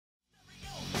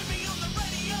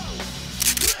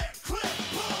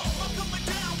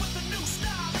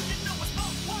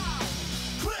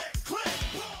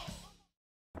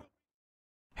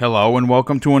Hello and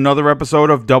welcome to another episode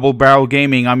of Double Barrel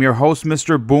Gaming. I'm your host,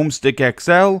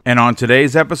 MrBooMStickXL, and on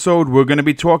today's episode, we're going to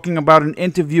be talking about an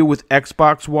interview with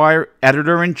Xbox Wire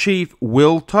Editor-in-Chief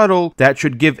Will Tuttle that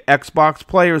should give Xbox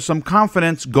players some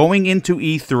confidence going into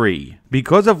E3.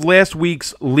 Because of last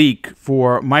week's leak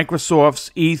for Microsoft's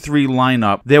E3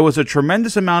 lineup, there was a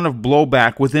tremendous amount of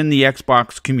blowback within the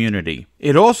Xbox community.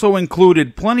 It also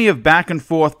included plenty of back and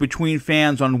forth between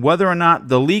fans on whether or not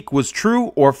the leak was true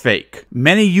or fake.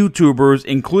 Many YouTubers,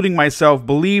 including myself,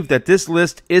 believe that this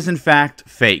list is in fact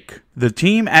fake. The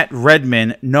team at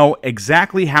Redmond know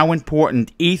exactly how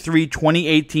important E3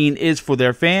 2018 is for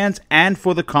their fans and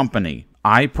for the company.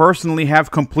 I personally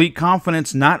have complete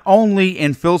confidence not only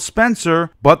in Phil Spencer,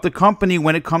 but the company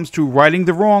when it comes to righting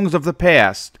the wrongs of the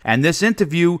past, and this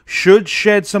interview should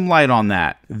shed some light on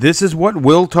that. This is what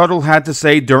Will Tuttle had to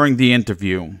say during the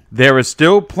interview. There is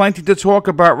still plenty to talk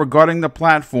about regarding the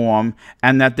platform,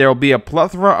 and that there will be a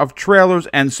plethora of trailers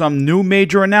and some new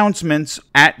major announcements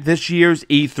at this year's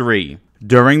E3.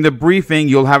 During the briefing,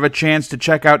 you'll have a chance to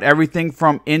check out everything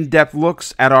from in-depth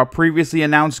looks at our previously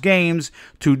announced games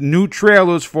to new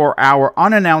trailers for our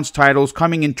unannounced titles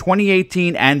coming in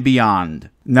 2018 and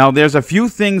beyond. Now, there's a few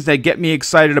things that get me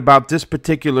excited about this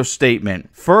particular statement.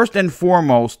 First and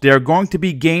foremost, there are going to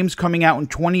be games coming out in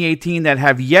 2018 that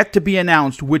have yet to be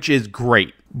announced, which is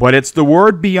great. But it's the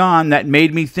word beyond that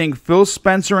made me think Phil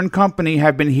Spencer and company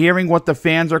have been hearing what the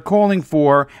fans are calling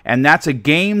for, and that's a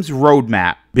games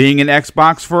roadmap. Being an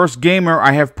Xbox first gamer,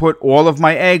 I have put all of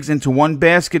my eggs into one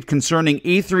basket concerning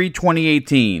E3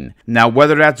 2018. Now,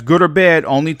 whether that's good or bad,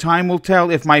 only time will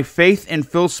tell if my faith in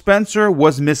Phil Spencer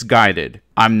was misguided.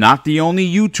 I'm not the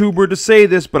only YouTuber to say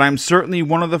this, but I'm certainly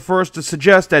one of the first to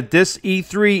suggest that this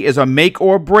E3 is a make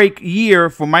or break year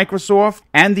for Microsoft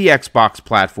and the Xbox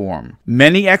platform.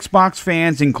 Many Xbox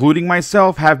fans, including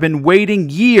myself, have been waiting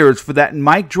years for that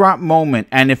mic drop moment,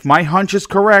 and if my hunch is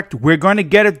correct, we're going to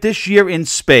get it this year in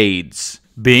spades.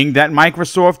 Being that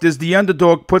Microsoft is the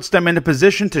underdog puts them in a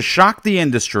position to shock the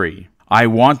industry. I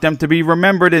want them to be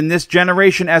remembered in this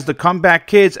generation as the comeback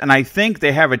kids, and I think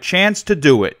they have a chance to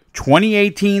do it.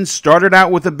 2018 started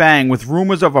out with a bang with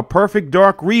rumors of a Perfect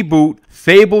Dark reboot,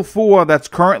 Fable 4 that's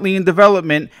currently in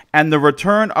development, and the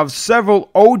return of several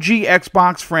OG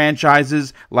Xbox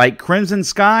franchises like Crimson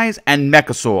Skies and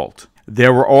MechAssault.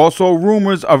 There were also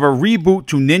rumors of a reboot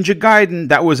to Ninja Gaiden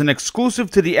that was an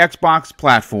exclusive to the Xbox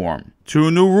platform.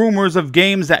 Two new rumors of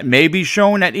games that may be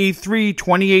shown at E3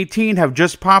 2018 have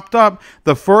just popped up,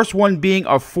 the first one being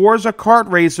a Forza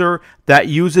kart racer that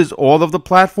uses all of the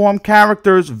platform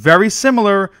characters very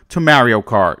similar to Mario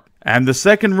Kart. And the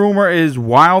second rumor is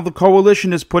while the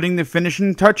Coalition is putting the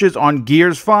finishing touches on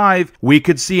Gears 5, we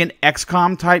could see an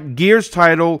XCOM-type Gears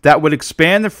title that would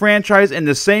expand the franchise in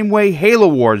the same way Halo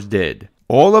Wars did.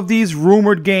 All of these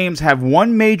rumored games have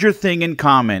one major thing in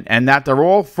common, and that they're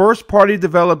all first-party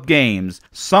developed games,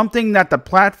 something that the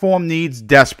platform needs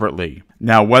desperately.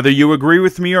 Now, whether you agree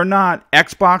with me or not,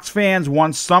 Xbox fans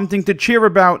want something to cheer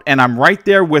about, and I'm right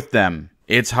there with them.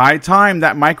 It's high time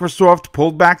that Microsoft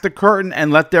pulled back the curtain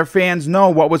and let their fans know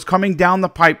what was coming down the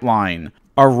pipeline.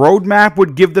 A roadmap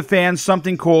would give the fans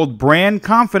something called brand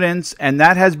confidence, and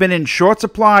that has been in short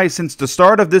supply since the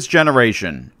start of this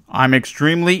generation. I'm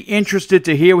extremely interested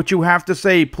to hear what you have to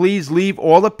say. Please leave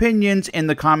all opinions in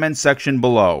the comments section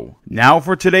below. Now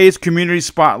for today's community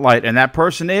spotlight, and that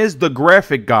person is the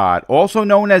Graphic God, also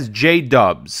known as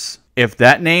J-Dubs. If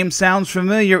that name sounds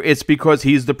familiar, it's because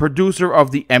he's the producer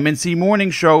of the MNC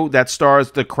Morning Show that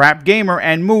stars the Crap Gamer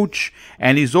and Mooch,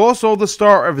 and he's also the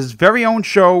star of his very own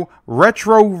show,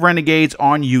 Retro Renegades,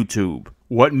 on YouTube.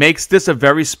 What makes this a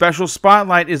very special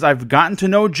spotlight is I've gotten to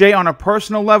know Jay on a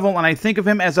personal level, and I think of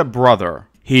him as a brother.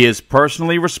 He is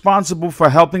personally responsible for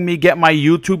helping me get my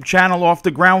YouTube channel off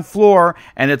the ground floor,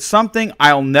 and it's something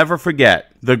I'll never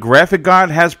forget. The Graphic God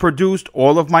has produced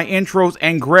all of my intros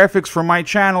and graphics for my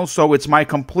channel, so it's my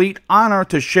complete honor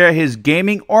to share his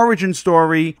gaming origin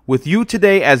story with you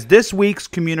today as this week's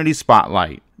Community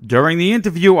Spotlight. During the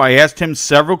interview, I asked him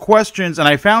several questions, and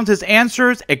I found his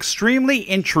answers extremely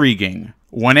intriguing.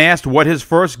 When asked what his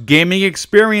first gaming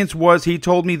experience was, he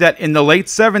told me that in the late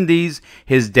 70s,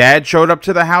 his dad showed up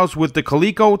to the house with the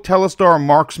Coleco Telstar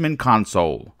Marksman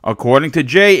console. According to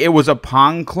Jay, it was a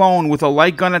Pong clone with a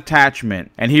light gun attachment,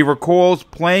 and he recalls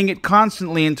playing it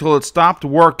constantly until it stopped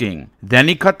working. Then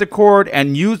he cut the cord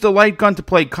and used the light gun to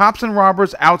play cops and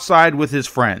robbers outside with his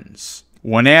friends.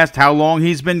 When asked how long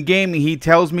he's been gaming, he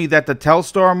tells me that the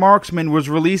Telstar Marksman was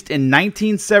released in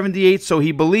 1978, so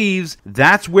he believes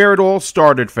that's where it all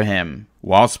started for him.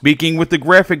 While speaking with the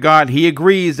graphic god, he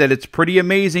agrees that it's pretty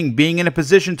amazing being in a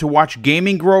position to watch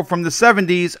gaming grow from the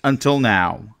 70s until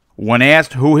now. When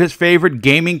asked who his favorite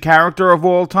gaming character of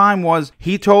all time was,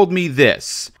 he told me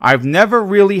this: "I've never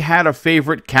really had a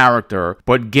favorite character,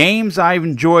 but games I've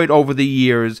enjoyed over the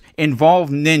years involve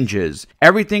ninjas.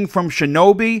 Everything from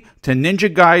Shinobi to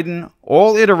Ninja Gaiden,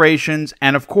 all iterations,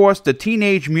 and of course the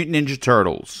Teenage Mutant Ninja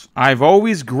Turtles. I've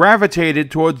always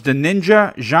gravitated towards the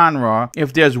ninja genre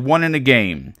if there's one in a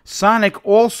game. Sonic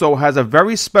also has a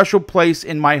very special place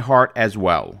in my heart as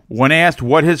well." When asked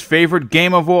what his favorite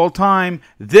game of all time,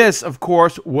 this, of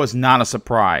course, was not a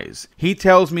surprise. He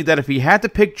tells me that if he had to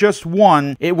pick just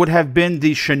one, it would have been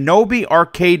the Shinobi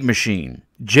arcade machine.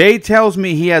 Jay tells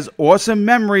me he has awesome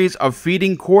memories of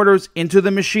feeding quarters into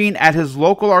the machine at his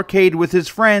local arcade with his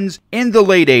friends in the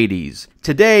late 80s.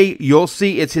 Today, you'll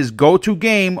see it's his go-to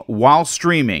game while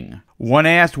streaming. When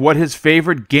asked what his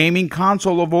favorite gaming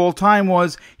console of all time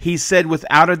was, he said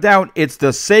without a doubt it's the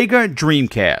Sega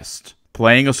Dreamcast.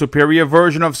 Playing a superior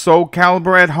version of Soul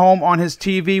Calibur at home on his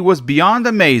TV was beyond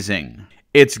amazing.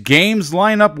 Its games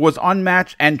lineup was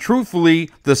unmatched, and truthfully,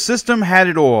 the system had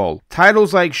it all.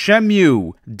 Titles like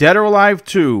Shenmue, Dead or Alive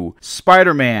 2,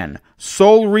 Spider-Man,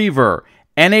 Soul Reaver,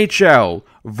 NHL,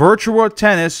 Virtua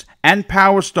Tennis, and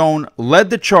Power Stone led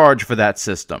the charge for that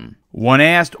system. When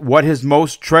asked what his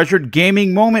most treasured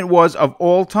gaming moment was of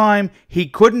all time, he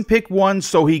couldn't pick one,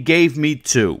 so he gave me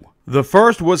two. The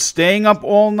first was staying up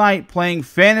all night playing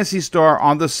Phantasy Star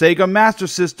on the Sega Master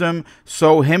System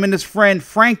so him and his friend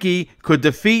Frankie could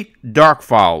defeat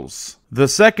Darkfalls. The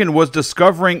second was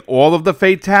discovering all of the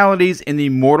fatalities in the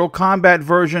Mortal Kombat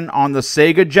version on the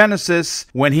Sega Genesis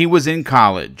when he was in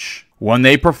college. When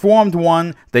they performed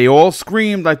one, they all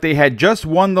screamed like they had just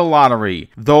won the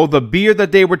lottery, though the beer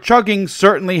that they were chugging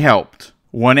certainly helped.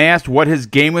 When asked what his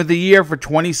game of the year for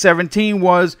 2017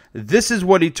 was, this is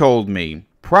what he told me: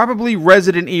 probably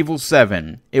Resident Evil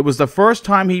 7. It was the first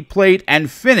time he played and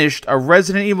finished a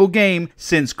Resident Evil game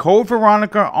since Code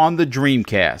Veronica on the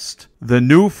Dreamcast. The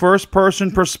new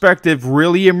first-person perspective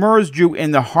really immersed you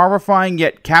in the horrifying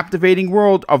yet captivating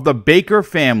world of the Baker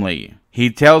family. He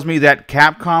tells me that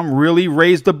Capcom really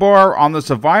raised the bar on the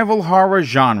survival horror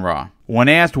genre. When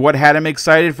asked what had him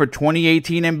excited for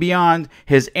 2018 and beyond,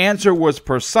 his answer was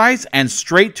precise and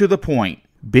straight to the point.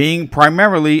 Being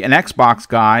primarily an Xbox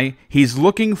guy, he's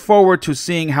looking forward to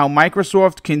seeing how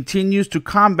Microsoft continues to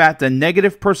combat the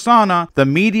negative persona the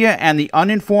media and the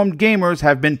uninformed gamers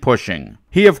have been pushing.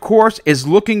 He, of course, is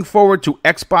looking forward to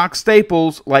Xbox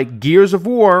staples like Gears of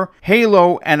War,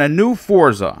 Halo, and a new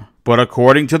Forza. But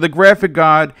according to the graphic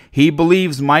god, he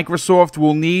believes Microsoft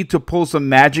will need to pull some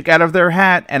magic out of their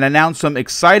hat and announce some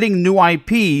exciting new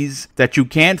IPs that you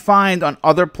can't find on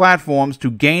other platforms to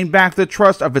gain back the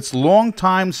trust of its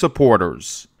longtime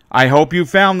supporters. I hope you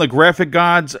found the graphic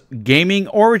god's gaming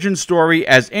origin story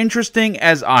as interesting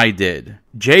as I did.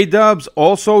 J-Dubs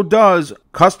also does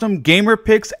custom gamer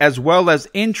pics as well as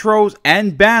intros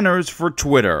and banners for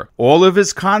Twitter. All of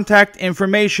his contact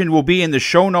information will be in the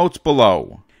show notes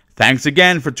below. Thanks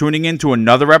again for tuning in to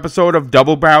another episode of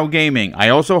Double Barrel Gaming. I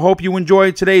also hope you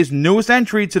enjoyed today's newest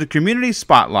entry to the Community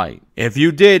Spotlight. If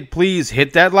you did, please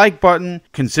hit that like button,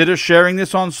 consider sharing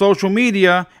this on social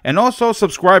media, and also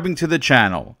subscribing to the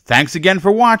channel. Thanks again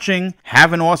for watching.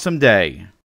 Have an awesome day.